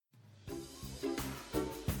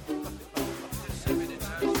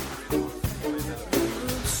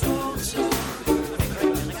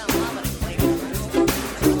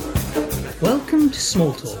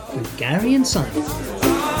Small Talk with Gary and Simon.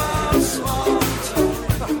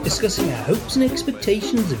 Discussing our hopes and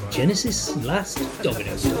expectations of Genesis' last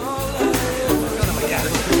Domino Tour.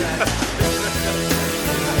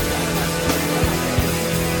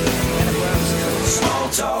 Small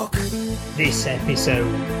Talk. This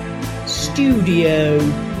episode, Studio.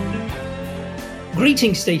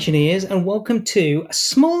 Greetings, stationeers, and welcome to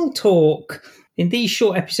Small Talk. In these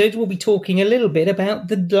short episodes, we'll be talking a little bit about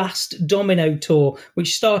the last Domino Tour,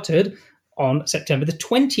 which started on September the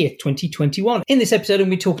 20th, 2021. In this episode, I'm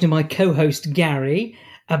going to be talking to my co-host, Gary,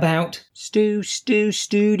 about Studio.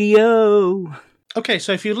 Okay,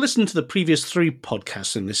 so if you listen to the previous 3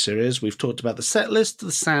 podcasts in this series, we've talked about the set list,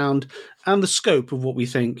 the sound, and the scope of what we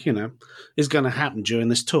think, is going to happen during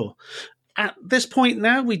this tour. At this point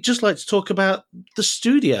now, we'd just like to talk about the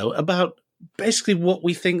studio, about basically what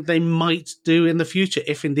we think they might do in the future,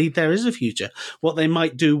 if indeed there is a future, what they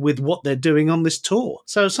might do with what they're doing on this tour.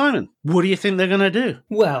 So, Simon, what do you think they're going to do?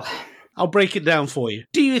 Well, I'll break it down for you.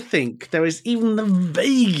 Do you think there is even the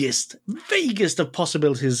vaguest of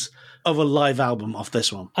possibilities of a live album off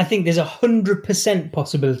this one? I think there's 100%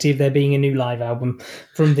 possibility of there being a new live album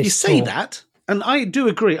from this tour. You say that, and I do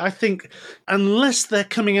agree. I think unless they're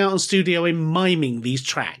coming out on studio and miming these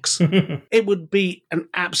tracks, it would be an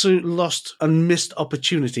absolute lost and missed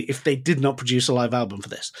opportunity if they did not produce a live album for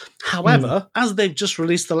this. However, as they've just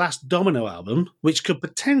released the last Domino album, which could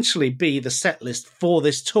potentially be the set list for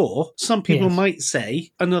this tour, some people might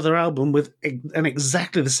say another album with an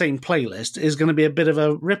exactly the same playlist is going to be a bit of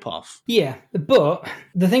a rip-off. Yeah, but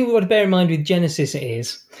the thing we've got to bear in mind with Genesis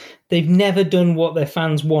is they've never done what their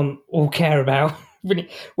fans want or care about when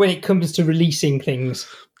it comes to releasing things.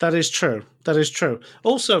 That is true.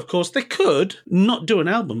 Also, of course, they could not do an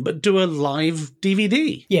album, but do a live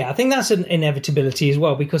DVD. Yeah, I think that's an inevitability as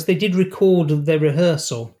well, because they did record their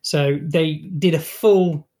rehearsal. So they did a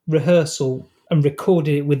full rehearsal and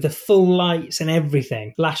recorded it with the full lights and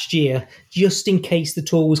everything last year, just in case the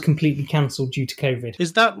tour was completely cancelled due to COVID.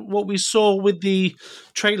 Is that what we saw with the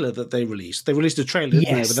trailer that they released? They released a trailer, didn't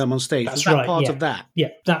they, with them on stage? That's was that right, part of that?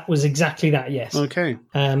 Yeah, that was exactly that, yes. Okay.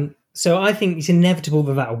 So I think it's inevitable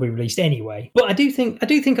that will be released anyway. But I do think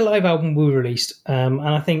a live album will be released, and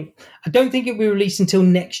I don't think it will be released until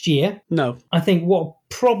next year. No. I think what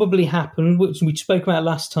probably happen, which we spoke about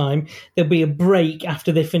last time, there'll be a break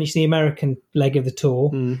after they finish the American leg of the tour,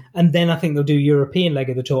 and then I think they'll do European leg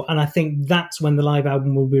of the tour, and I think that's when the live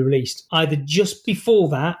album will be released, either just before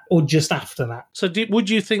that or just after that. So would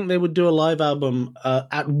you think they would do a live album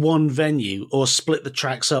at one venue or split the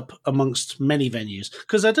tracks up amongst many venues?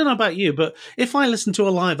 Because I don't know about you, but if I listen to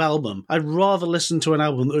a live album, I'd rather listen to an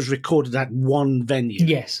album that was recorded at one venue.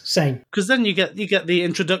 Yes, same. Because then you get the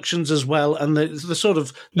introductions as well, and the sort of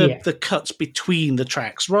the cuts between the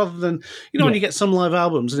tracks, rather than when you get some live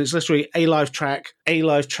albums and it's literally a live track,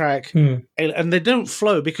 and they don't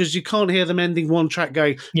flow because you can't hear them ending one track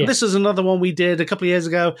going, this is another one we did a couple of years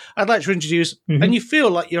ago, I'd like to introduce, and you feel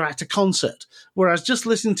like you're at a concert. Whereas just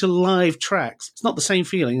listening to live tracks, it's not the same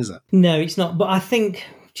feeling, is it? No, it's not. But I think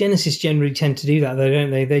Genesis generally tend to do that, though,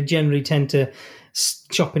 don't they? They generally tend to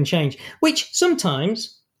chop and change, which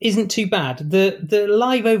sometimes isn't too bad. The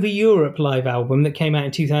Live Over Europe live album that came out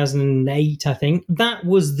in 2008, I think, that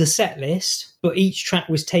was the set list, but each track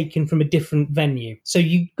was taken from a different venue. So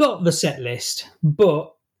you got the set list,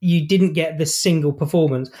 but you didn't get the single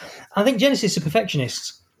performance. I think Genesis are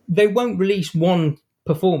perfectionists. They won't release one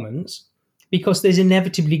performance because there's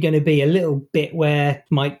inevitably going to be a little bit where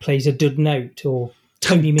Mike plays a dud note, or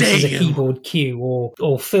Tony misses a keyboard cue,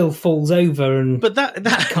 or Phil falls over and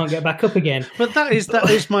can't get back up again. But that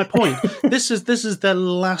is my point. This is their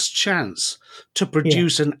last chance to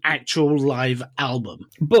produce an actual live album.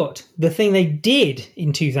 But the thing they did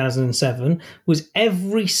in 2007 was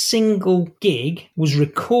every single gig was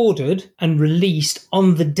recorded and released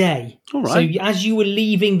on the day. All right. So as you were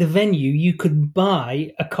leaving the venue, you could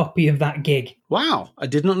buy a copy of that gig. Wow, I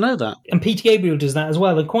did not know that. And Peter Gabriel does that as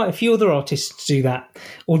well, and quite a few other artists do that,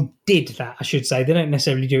 or did that, I should say. They don't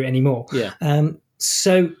necessarily do it anymore. Yeah.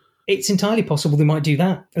 So it's entirely possible they might do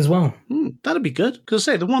that as well. That'd be good. Because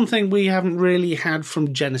I say, the one thing we haven't really had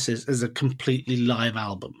from Genesis is a completely live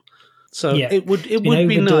album. So it would be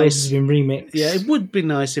nice. It's been remixed. Yeah, it would be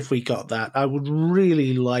nice if we got that. I would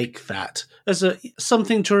really like that as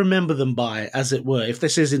something to remember them by, as it were, if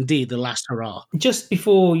this is indeed the last hurrah. Just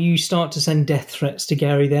before you start to send death threats to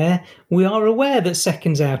Gary there, we are aware that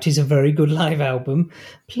Seconds Out is a very good live album.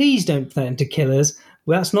 Please don't threaten to kill us.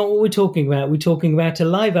 Well, that's not what we're talking about. We're talking about a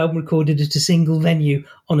live album recorded at a single venue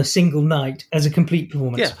on a single night as a complete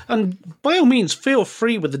performance. Yeah, and by all means, feel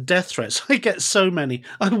free with the death threats. I get so many.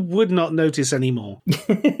 I would not notice anymore.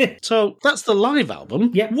 So that's the live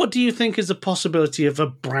album. Yep. What do you think is the possibility of a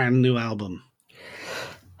brand new album?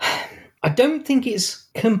 I don't think it's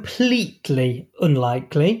completely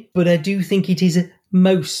unlikely, but I do think it is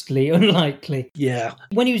mostly unlikely. Yeah.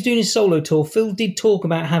 When he was doing his solo tour, Phil did talk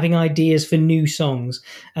about having ideas for new songs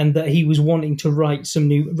and that he was wanting to write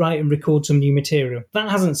and record some new material. That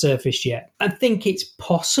hasn't surfaced yet. I think it's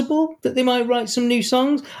possible that they might write some new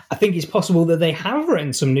songs. I think it's possible that they have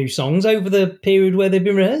written some new songs over the period where they've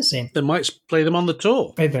been rehearsing. They might play them on the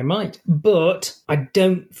tour. They might. But I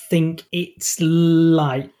don't think it's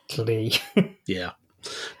likely. Yeah.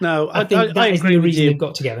 No, I think that is agree the with reason you. they've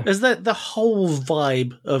got together. Is that the whole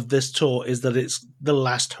vibe of this tour is that it's the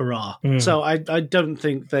last hurrah. So I don't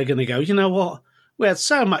think they're going to go, you know what? We had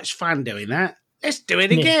so much fun doing that. Let's do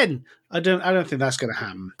it again. I don't think that's going to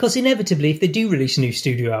happen. Because inevitably, if they do release a new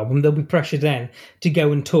studio album, there'll be pressure then to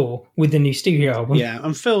go and tour with the new studio album. Yeah,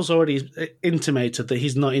 and Phil's already intimated that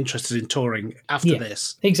he's not interested in touring after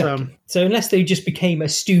this. Exactly. So unless they just became a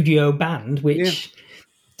studio band, which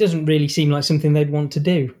doesn't really seem like something they'd want to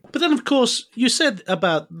do. But then, of course, you said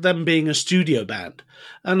about them being a studio band.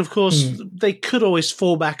 And, of course, they could always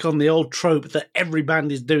fall back on the old trope that every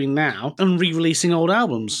band is doing now and re-releasing old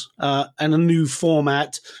albums and a new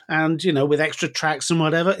format and, you know, with extra tracks and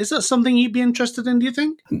whatever. Is that something you'd be interested in, do you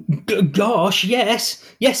think? Gosh, yes.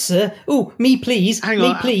 Yes, sir. Oh, me please. Hang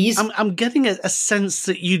on. Please. I'm getting a sense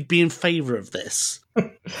that you'd be in favour of this.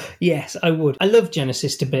 Yes, I would. I love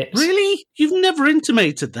Genesis to bits. Really? You've never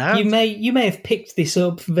intimated that. You may have picked this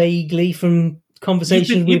up vaguely from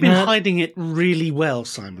conversations You've we've been had, hiding it really well,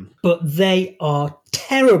 Simon. but they are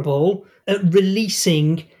terrible at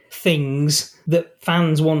releasing things that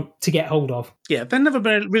fans want to get hold of. Yeah, they've never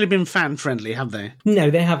really been fan-friendly, have they? No,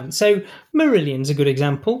 they haven't. So Marillion's a good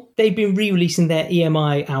example. They've been re-releasing their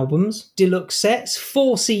EMI albums, deluxe sets,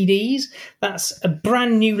 4 CDs. That's a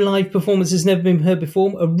brand new live performance that's never been heard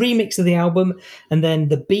before, a remix of the album, and then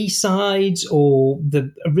the B-sides or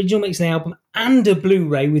the original mix of the album, and a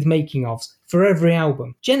Blu-ray with making-ofs for every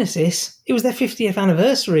album. Genesis, it was their 50th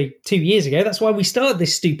anniversary 2 years ago. That's why we started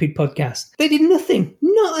this stupid podcast. They did nothing,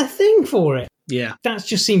 not a thing for it. Yeah. That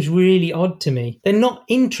just seems really odd to me. They're not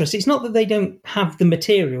interested. It's not that they don't have the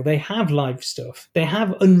material. They have live stuff. They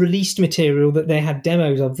have unreleased material that they had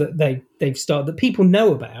demos of that they've started, that people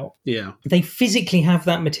know about. Yeah. They physically have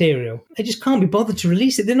that material. They just can't be bothered to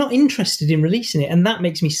release it. They're not interested in releasing it, and that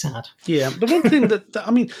makes me sad. Yeah. The one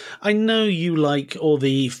thing I know you like all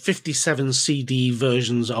the 57 CD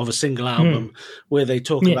versions of a single album where they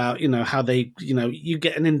talk about, you know, how they, you know, you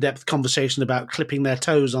get an in-depth conversation about clipping their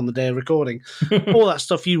toes on the day of recording. All that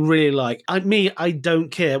stuff you really like. I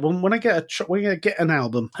don't care. When I get an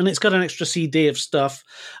album and it's got an extra CD of stuff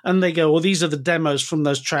and they go, well, these are the demos from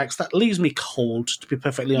those tracks, that leaves me cold, to be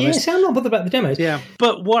perfectly honest. Yes, I'm not bothered about the demos. Yeah.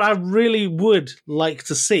 But what I really would like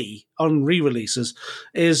to see on re-releases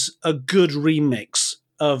is a good remix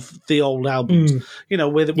of the old albums. You know,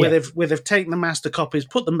 where they've taken the master copies,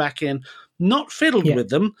 put them back in, not fiddled with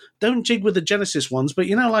them, don't jig with the Genesis ones, but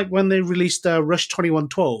you know, like when they released Rush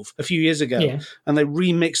 2112 a few years ago, and they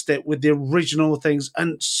remixed it with the original things,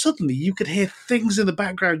 and suddenly you could hear things in the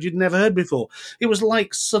background you'd never heard before. It was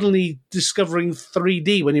like suddenly discovering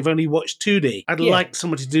 3D when you've only watched 2D. I'd like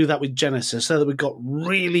somebody to do that with Genesis, so that we've got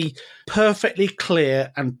really perfectly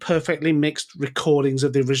clear and perfectly mixed recordings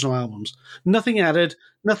of the original albums. Nothing added,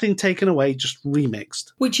 nothing taken away, just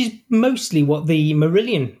remixed. Which is mostly what the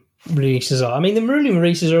Marillion releases are. I mean, the Marillion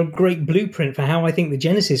releases are a great blueprint for how I think the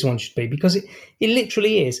Genesis one should be, because it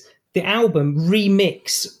literally is the album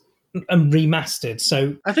remixed and remastered.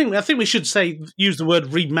 So I think we should use the word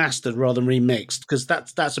remastered rather than remixed, because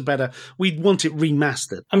that's a better. We'd want it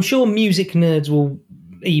remastered. I'm sure music nerds will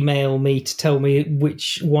email me to tell me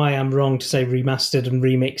why I'm wrong to say remastered and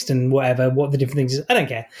remixed and whatever, what the different things is. I don't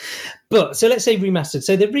care. But so let's say remastered.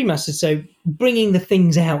 So they're remastered, so bringing the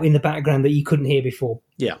things out in the background that you couldn't hear before.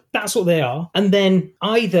 Yeah. That's what they are. And then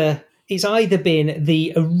it's either been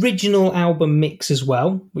the original album mix as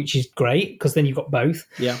well, which is great because then you've got both.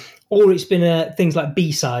 Yeah. Or it's been things like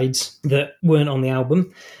B-sides that weren't on the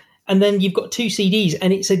album. And then you've got 2 CDs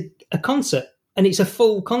and it's a concert. And it's a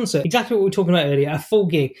full concert. Exactly what we were talking about earlier, a full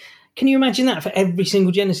gig. Can you imagine that for every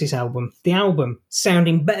single Genesis album? The album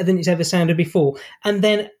sounding better than it's ever sounded before. And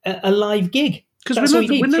then a live gig Because That's all we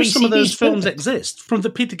you need, know 3 some of those CDs, films perfect. exist from the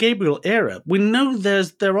Peter Gabriel era. We know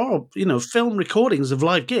there are film recordings of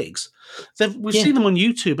live gigs. We've Yeah. seen them on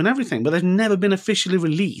YouTube and everything, but they've never been officially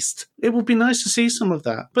released. It would be nice to see some of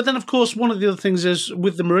that. But then, of course, one of the other things is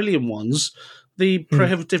with the Marillion ones, the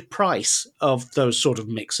prohibitive price of those sort of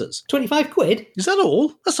mixers. 25 quid? Is that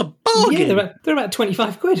all? That's a bargain. Yeah, they're about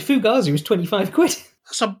 25 quid. Fugazi was 25 quid.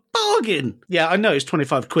 That's a bargain. Yeah, I know it's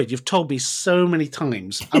 25 quid. You've told me so many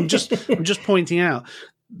times. I'm just pointing out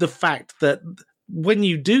the fact that when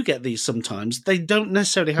you do get these sometimes, they don't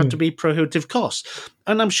necessarily have to be prohibitive costs.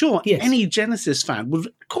 And I'm sure any Genesis fan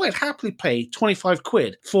would quite happily pay 25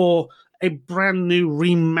 quid for a brand new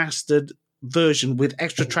remastered version with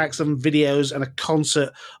extra tracks and videos and a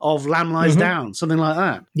concert of Lamb Lies Down, something like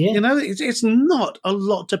that. Yeah. It's not a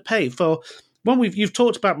lot to pay for. When you've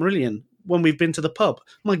talked about Marillion when we've been to the pub.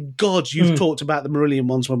 My God, you've talked about the Marillion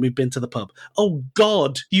ones when we've been to the pub. Oh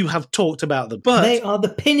God, you have talked about them. But they are the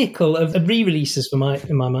pinnacle of re-releases in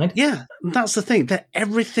my mind. Yeah, that's the thing. They're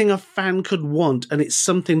everything a fan could want, and it's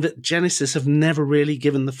something that Genesis have never really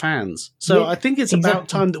given the fans. So I think it's about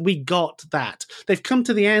time that we got that. They've come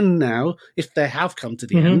to the end now, if they have come to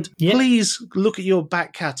the end. Yeah. Please look at your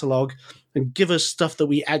back catalogue and give us stuff that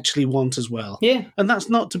we actually want as well. Yeah. And that's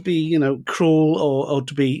not to be, cruel or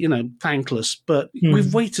to be, thankless, but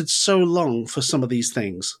we've waited so long for some of these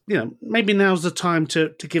things. Maybe now's the time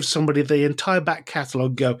to give somebody the entire back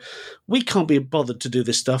catalogue, go, we can't be bothered to do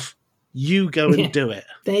this stuff. You go and do it.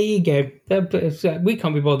 There you go. We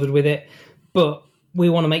can't be bothered with it, but we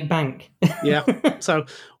want to make bank. Yeah. So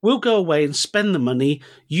we'll go away and spend the money.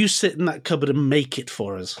 You sit in that cupboard and make it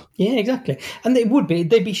for us. Yeah, exactly. And they'd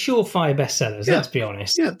be surefire bestsellers, let's be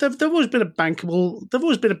honest. Yeah, they've always been a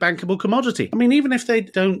bankable commodity. I mean, even if they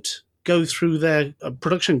don't go through their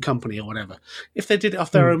production company or whatever, if they did it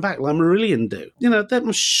off their own back, like Marillion do,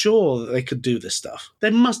 I'm sure that they could do this stuff.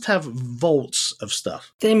 They must have vaults of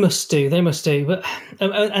stuff. They must do. But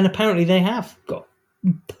and apparently they have got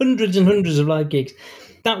hundreds and hundreds of live gigs.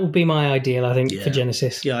 That would be my ideal, I think, for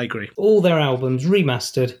Genesis. Yeah, I agree. All their albums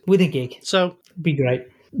remastered with a gig. So, it'd be great.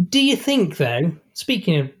 Do you think, though,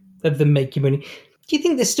 speaking of them making money, do you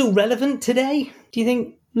think they're still relevant today? Do you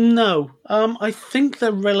think? No. I think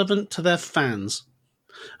they're relevant to their fans.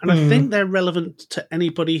 And I think they're relevant to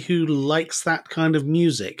anybody who likes that kind of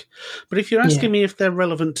music. But if you're asking me if they're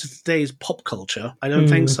relevant to today's pop culture, I don't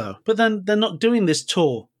think so. But then they're not doing this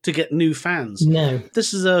tour to get new fans. No.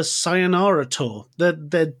 This is a sayonara tour.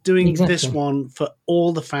 They're doing this one for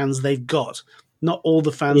all the fans they've got, not all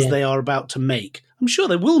the fans they are about to make. I'm sure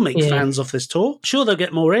they will make fans off this tour. Sure, they'll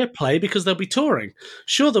get more airplay because they'll be touring.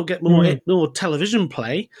 Sure, they'll get more television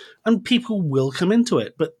play, and people will come into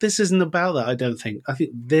it. But this isn't about that, I don't think. I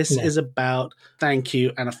think this is about thank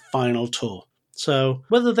you and a final tour. So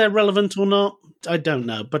whether they're relevant or not, I don't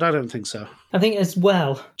know, but I don't think so. I think as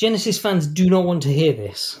well, Genesis fans do not want to hear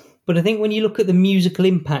this. But I think when you look at the musical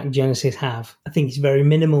impact Genesis have, I think it's very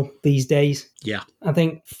minimal these days. Yeah. I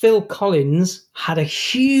think Phil Collins had a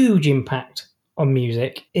huge impact on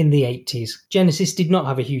music in the 80s. Genesis did not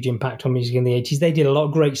have a huge impact on music in the 80s. They did a lot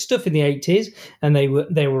of great stuff in the 80s, and they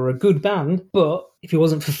were a good band, but if it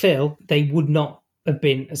wasn't for Phil, they would not have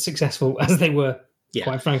been as successful as they were,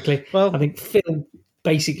 quite frankly. Well, I think Phil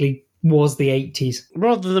basically was the 80s.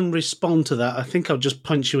 Rather than respond to that, I think I'll just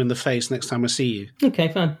punch you in the face next time I see you. Okay,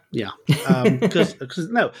 fine. Yeah. Because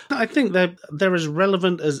no, I think they're as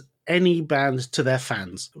relevant as any band to their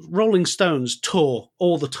fans. Rolling Stones tour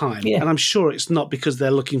all the time, and I'm sure it's not because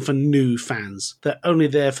they're looking for new fans. They're only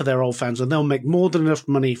there for their old fans, and they'll make more than enough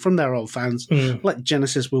money from their old fans, like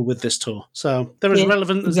Genesis will with this tour. So they're as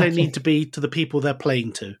relevant as they need to be to the people they're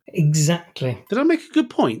playing to. Exactly. Did I make a good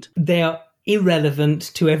point? They are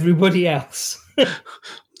irrelevant to everybody else.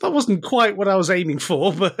 That wasn't quite what I was aiming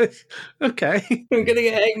for, but okay. I'm going to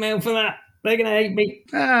get hate mail for that. They're going to hate me.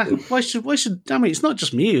 Why should, I mean, it's not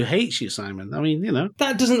just me who hates you, Simon. I mean,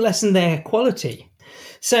 That doesn't lessen their quality.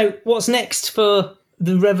 So what's next for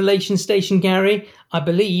the Revelation Station, Gary? I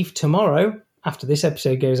believe tomorrow, after this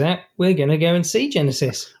episode goes out, we're going to go and see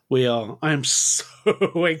Genesis. We are. I am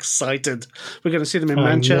so excited. We're going to see them in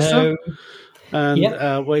Manchester. And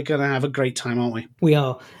we're going to have a great time, aren't we? We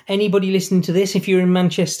are. Anybody listening to this, if you're in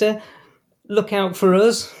Manchester, look out for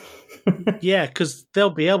us. Yeah, because they'll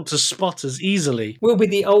be able to spot us easily. We'll be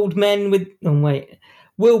the old men with... Oh, wait.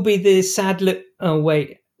 We'll be the sad...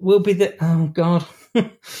 We'll be the... Oh, God.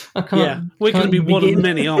 I can't... Yeah, we're going to be one of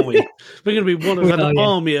many, aren't we? We're going to be one of an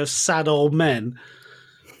army of sad old men.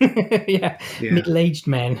 Yeah, middle-aged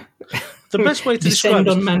men. The best way to descend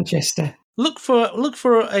describe on Manchester. Look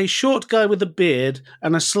for a short guy with a beard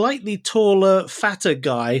and a slightly taller, fatter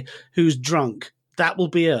guy who's drunk. That will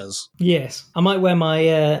be us. Yes, I might wear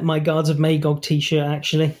my Guards of Magog t-shirt,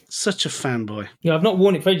 actually. Such a fanboy. Yeah, I've not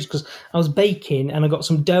worn it for ages because I was baking and I got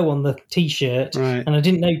some dough on the t-shirt Right. and I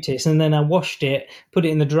didn't notice, and then I washed it, put it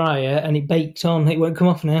in the dryer, and it baked on. It won't come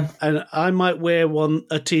off now. And I might wear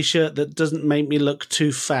a t-shirt that doesn't make me look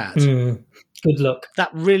too fat. Good luck.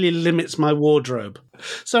 That really limits my wardrobe.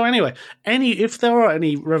 So anyway, if there are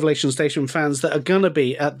any Revelation Station fans that are going to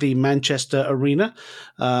be at the Manchester Arena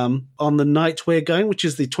on the night we're going, which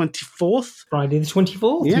is the 24th. Friday the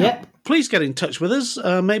 24th? Yeah. Yep. Please get in touch with us.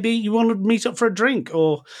 Maybe you want to meet up for a drink,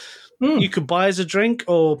 or you could buy us a drink,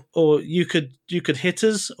 or you could hit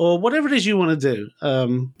us, or whatever it is you want to do.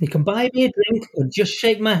 You can buy me a drink or just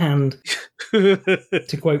shake my hand,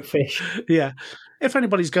 to quote Fish. Yeah. If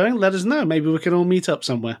anybody's going, let us know. Maybe we can all meet up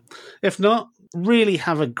somewhere. If not, really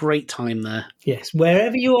have a great time there. Yes,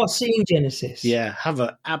 wherever you are seeing Genesis. Yeah, have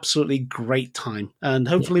an absolutely great time. And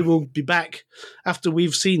hopefully we'll be back after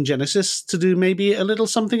we've seen Genesis to do maybe a little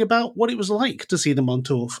something about what it was like to see them on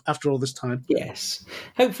tour after all this time. Yes.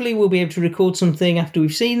 Hopefully we'll be able to record something after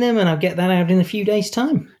we've seen them, and I'll get that out in a few days'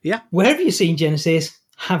 time. Yeah. Wherever you're seeing Genesis,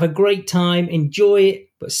 have a great time, enjoy it,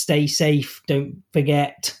 but stay safe. Don't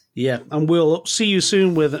forget. Yeah, and we'll see you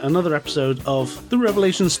soon with another episode of The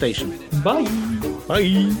Revelation Station. Bye.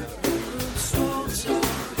 Bye.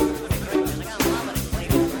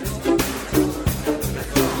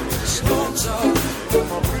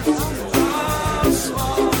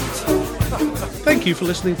 Thank you for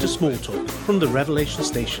listening to Small Talk from The Revelation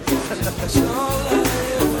Station.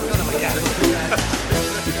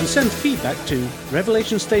 You can send feedback to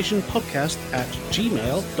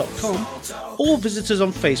revelationstationpodcast@gmail.com or visit us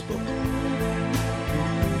on Facebook.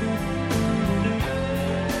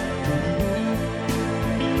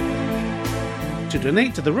 To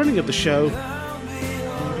donate to the running of the show,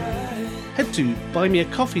 head to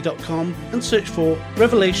buymeacoffee.com and search for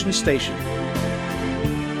Revelation Station.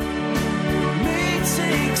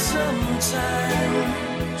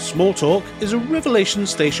 Small Talk is a Revelation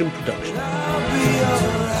Station production.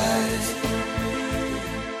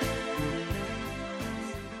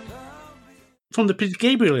 From the Peter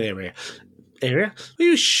Gabriel area? Are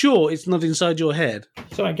you sure it's not inside your head?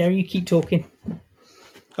 Sorry, Gary, you keep talking.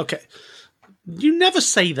 Okay. You never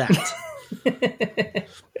say that.